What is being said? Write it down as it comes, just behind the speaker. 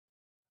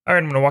All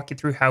right, I'm going to walk you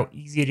through how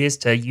easy it is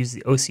to use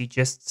the OC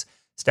Gist's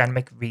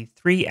Statamic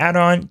v3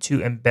 add-on to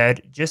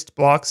embed gist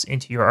blocks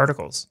into your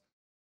articles.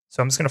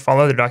 So I'm just going to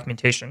follow the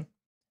documentation.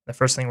 The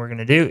first thing we're going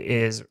to do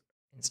is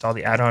install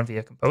the add-on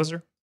via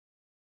Composer.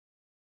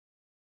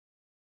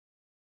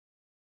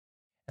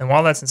 And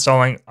while that's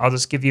installing, I'll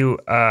just give you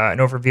an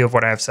overview of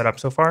what I have set up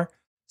so far.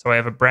 So I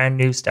have a brand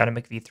new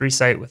Statamic v3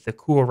 site with the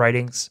Cool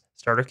Writings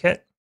starter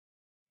kit.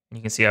 And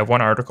you can see I have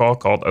one article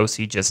called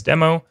OC Gist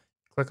Demo.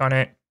 Click on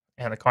it,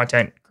 and the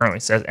content currently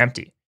says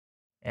empty.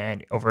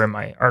 And over in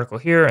my article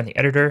here in the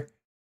editor,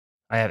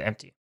 I have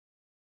empty.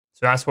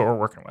 So that's what we're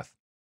working with.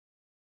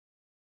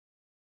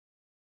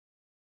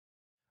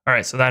 All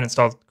right, so that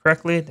installed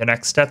correctly. The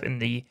next step in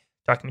the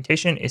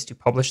documentation is to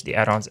publish the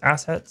add-on's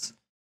assets.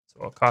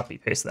 So I'll copy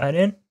paste that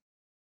in.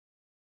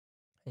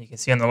 And you can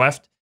see on the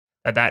left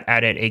that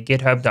added a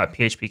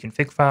github.php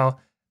config file.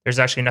 There's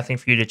actually nothing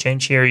for you to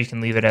change here. You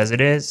can leave it as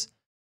it is.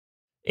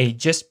 A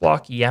gist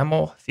block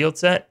YAML field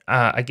set.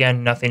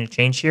 Again, nothing to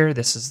change here.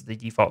 This is the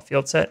default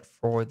field set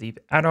for the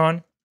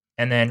add-on.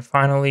 And then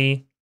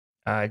finally,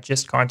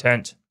 gist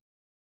content,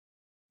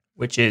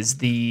 which is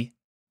the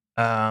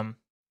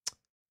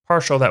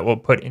partial that we'll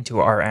put into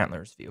our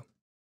antlers view.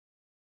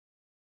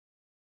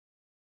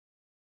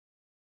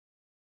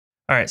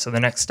 All right, so the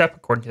next step,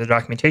 according to the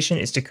documentation,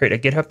 is to create a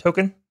GitHub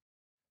token.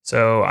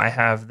 So I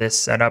have this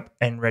set up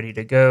and ready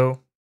to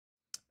go.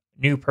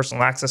 New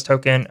personal access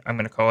token. I'm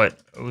going to call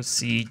it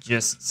OC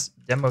Gist's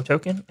demo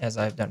token, as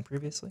I've done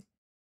previously.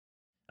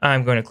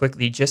 I'm going to click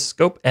the gist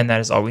scope, and that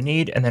is all we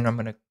need. And then I'm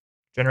going to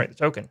generate the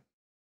token.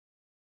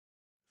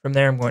 From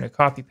there, I'm going to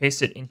copy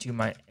paste it into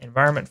my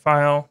environment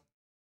file.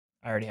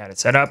 I already had it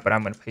set up, but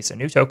I'm going to paste a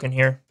new token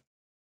here.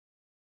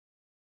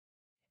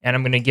 And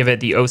I'm going to give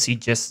it the OC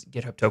Gist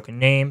GitHub token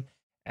name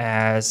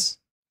as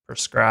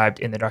prescribed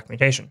in the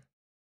documentation.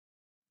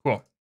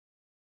 Cool.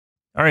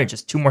 All right,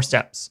 just two more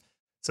steps.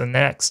 So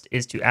next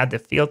is to add the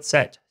field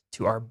set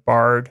to our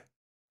Bard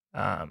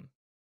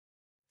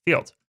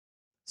field.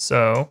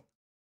 So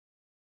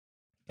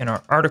in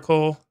our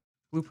article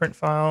blueprint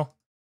file,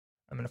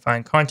 I'm going to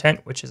find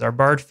content, which is our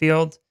Bard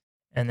field.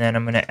 And then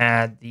I'm going to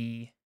add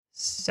the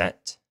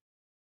set,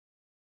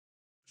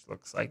 which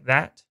looks like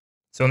that.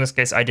 So in this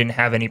case, I didn't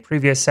have any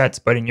previous sets,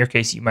 but in your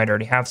case, you might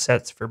already have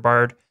sets for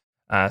Bard.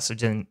 So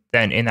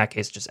then in that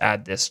case, just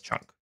add this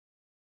chunk.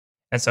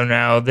 And so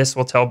now this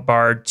will tell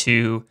Bard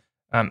to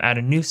add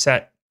a new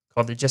set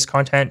called the gist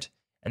content,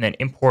 and then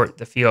import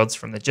the fields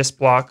from the gist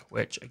block,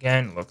 which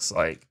again looks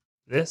like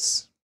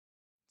this.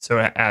 So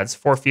it adds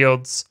 4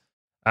 fields,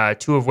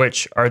 2 of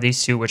which are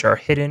these 2, which are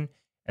hidden.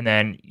 And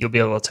then you'll be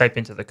able to type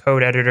into the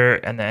code editor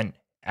and then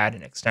add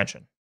an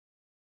extension.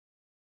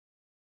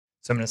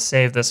 So I'm going to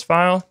save this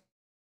file.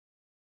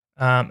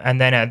 And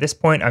then at this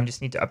point, I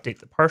just need to update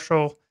the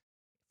partial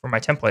for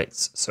my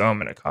templates. So I'm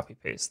going to copy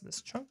paste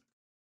this chunk,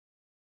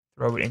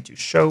 throw it into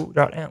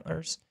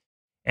show.antlers.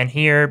 And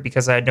here,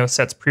 because I had no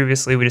sets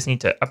previously, we just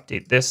need to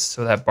update this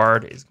so that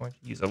Bard is going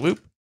to use a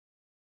loop.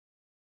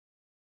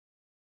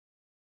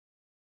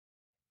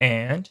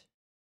 And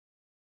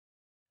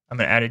I'm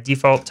going to add a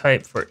default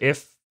type for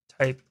if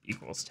type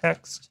equals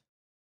text.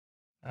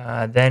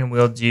 Then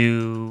we'll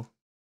do,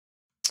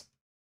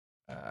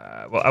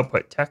 we'll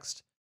output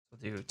text.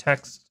 We'll do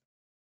text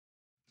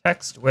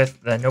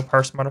with the no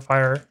parse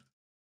modifier.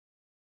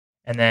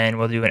 And then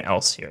we'll do an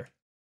else here.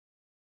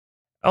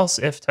 Else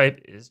if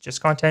type is gist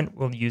content,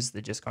 we'll use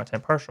the gist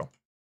content partial.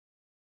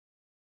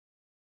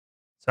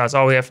 So that's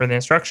all we have for the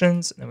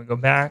instructions. And then we go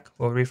back,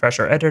 we'll refresh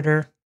our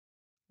editor.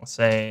 We'll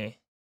say,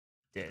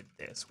 did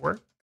this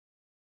work?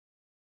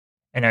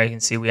 And now you can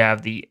see we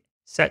have the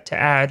set to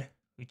add.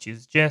 We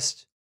choose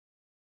gist.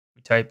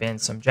 We type in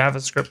some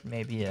JavaScript,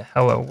 maybe a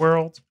hello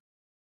world.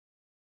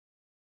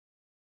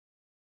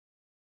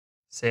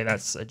 Say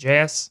that's a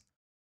JS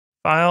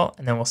file,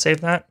 and then we'll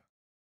save that.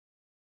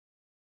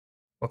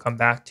 We'll come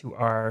back to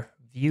our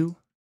view.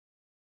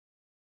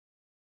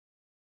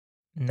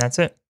 And that's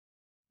it.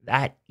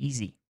 That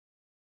easy.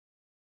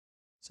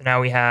 So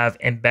now we have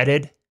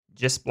embedded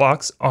gist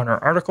blocks on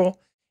our article,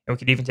 and we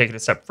could even take it a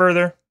step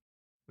further.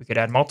 We could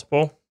add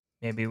multiple.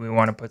 Maybe we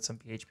want to put some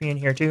PHP in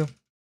here too.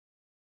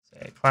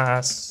 Say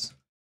class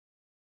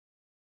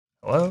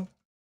hello.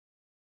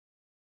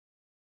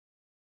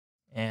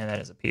 And that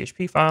is a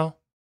PHP file.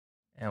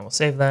 And we'll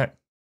save that.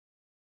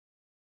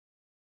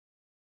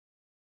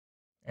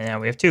 And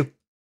now we have 2.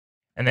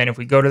 And then if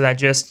we go to that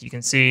gist, you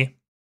can see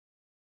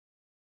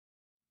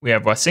we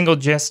have a single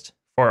gist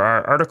for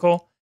our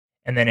article.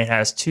 And then it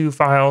has 2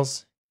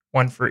 files,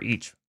 1 for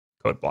each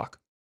code block.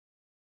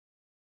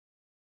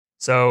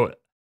 So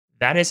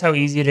that is how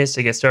easy it is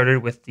to get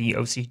started with the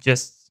OC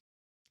Gist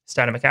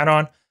Statamic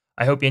add-on.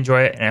 I hope you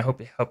enjoy it, and I hope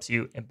it helps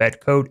you embed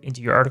code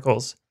into your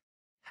articles.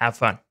 Have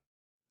fun.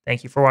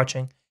 Thank you for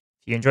watching.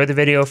 If you enjoyed the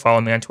video, follow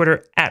me on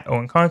Twitter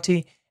 @Owen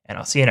Conti, and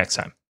I'll see you next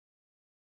time.